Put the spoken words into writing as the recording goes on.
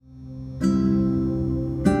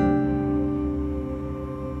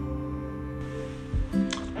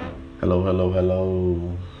Hello, hello,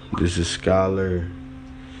 hello. This is Scholar.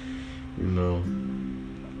 You know,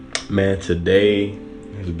 man, today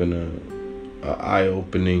has been a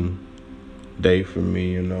eye-opening day for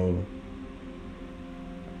me.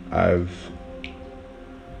 I've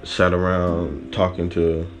sat around talking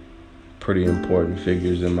to pretty important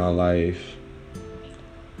figures in my life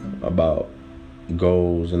about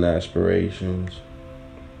goals and aspirations,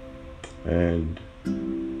 and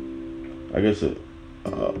I guess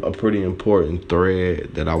a pretty important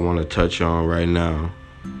thread that I want to touch on right now,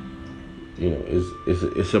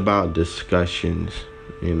 it's about discussions.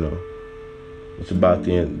 It's about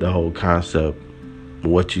the whole concept.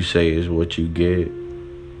 What you say is what you get.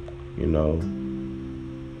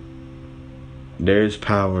 There's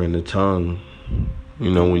power in the tongue.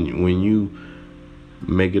 When you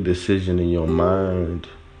make a decision in your mind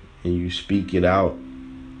and you speak it out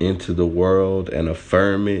into the world and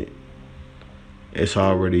affirm it, it's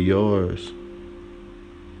already yours.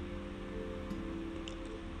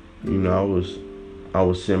 I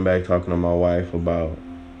was sitting back talking to my wife about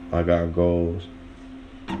like our goals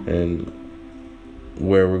and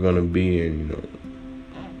where we're gonna be in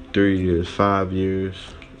 3 years, 5 years,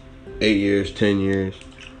 8 years, 10 years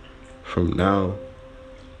from now,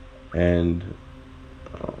 and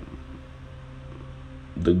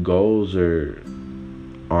the goals are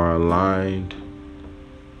aligned.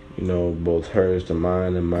 Both hers to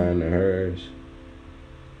mine and mine to hers.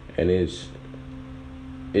 And it's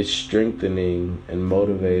strengthening and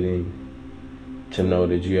motivating to know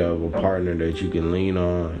that you have a partner that you can lean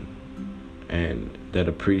on and that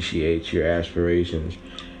appreciates your aspirations,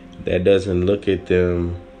 that doesn't look at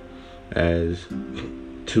them as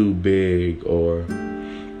too big or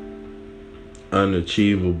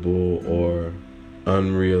unachievable or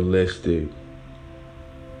unrealistic.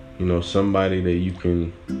 Somebody that you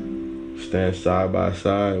can stand side by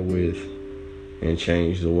side with and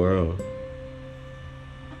change the world.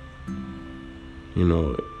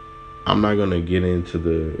 I'm not gonna get into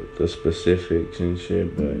the specifics and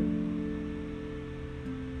shit, but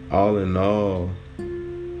all in all,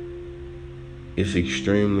 it's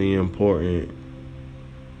extremely important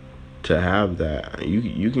to have that.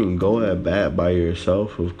 You can go at bat by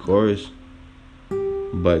yourself, of course,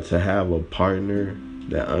 but to have a partner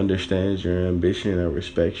that understands your ambition and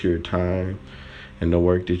respects your time and the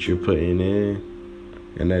work that you're putting in,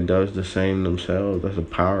 and that does the same themselves, that's a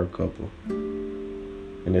power couple.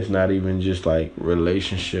 And it's not even just like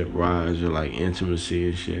relationship wise or like intimacy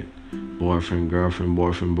and shit. Boyfriend, girlfriend,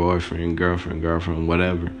 boyfriend, boyfriend, girlfriend, girlfriend,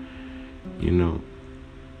 whatever.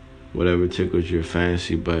 Whatever tickles your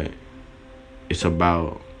fancy, but it's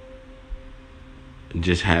about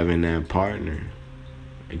just having that partner.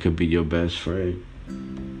 It could be your best friend.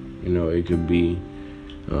 It could be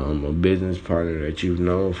a business partner that you've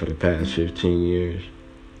known for the past 15 years,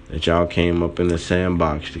 that y'all came up in the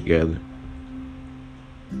sandbox together.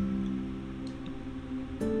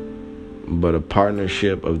 But a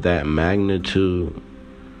partnership of that magnitude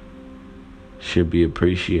should be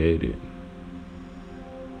appreciated.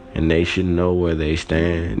 And they should know where they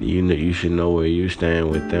stand. You should know where you stand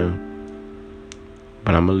with them.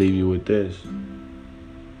 But I'm going to leave you with this.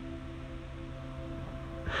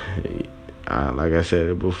 Like I said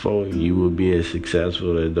it before, you will be as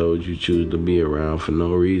successful as those you choose to be around for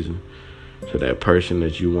no reason. So that person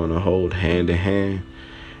that you want to hold hand in hand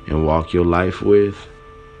and walk your life with,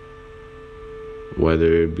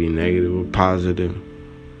 whether it be negative or positive,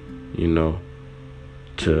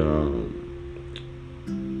 to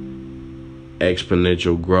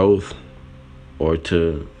exponential growth or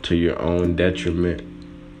to your own detriment,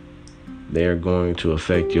 they are going to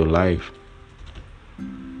affect your life.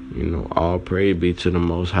 All praise be to the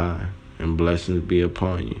Most High and blessings be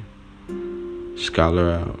upon you.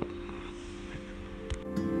 Scholar out.